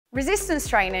Resistance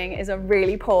training is a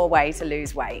really poor way to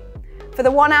lose weight. For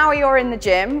the 1 hour you're in the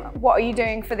gym, what are you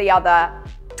doing for the other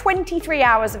 23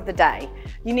 hours of the day?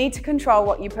 You need to control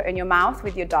what you put in your mouth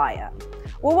with your diet.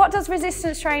 Well, what does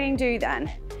resistance training do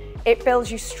then? It builds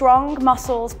you strong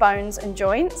muscles, bones and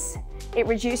joints. It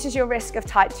reduces your risk of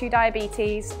type 2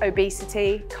 diabetes,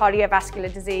 obesity,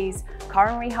 cardiovascular disease,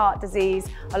 coronary heart disease,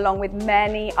 along with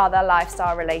many other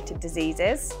lifestyle-related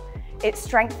diseases. It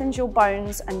strengthens your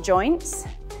bones and joints.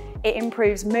 It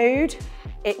improves mood,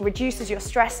 it reduces your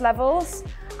stress levels,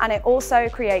 and it also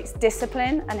creates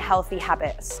discipline and healthy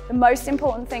habits. The most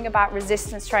important thing about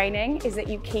resistance training is that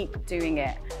you keep doing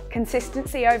it.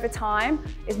 Consistency over time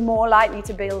is more likely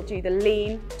to build you the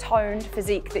lean, toned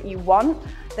physique that you want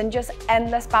than just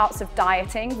endless bouts of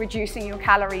dieting, reducing your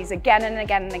calories again and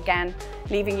again and again,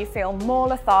 leaving you feel more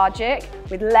lethargic,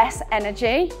 with less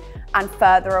energy, and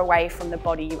further away from the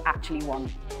body you actually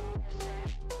want.